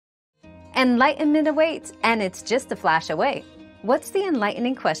Enlightenment awaits, and it's just a flash away. What's the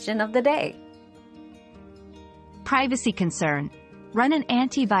enlightening question of the day? Privacy concern. Run an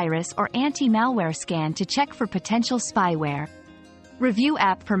antivirus or anti-malware scan to check for potential spyware. Review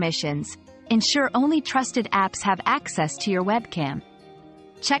app permissions. Ensure only trusted apps have access to your webcam.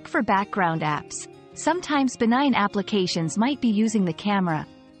 Check for background apps. Sometimes benign applications might be using the camera.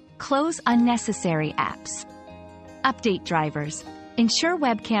 Close unnecessary apps. Update drivers. Ensure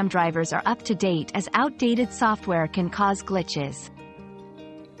webcam drivers are up to date, as outdated software can cause glitches.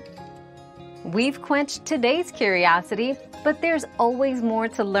 We've quenched today's curiosity, but there's always more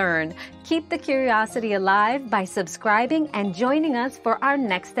to learn. Keep the curiosity alive by subscribing and joining us for our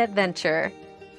next adventure.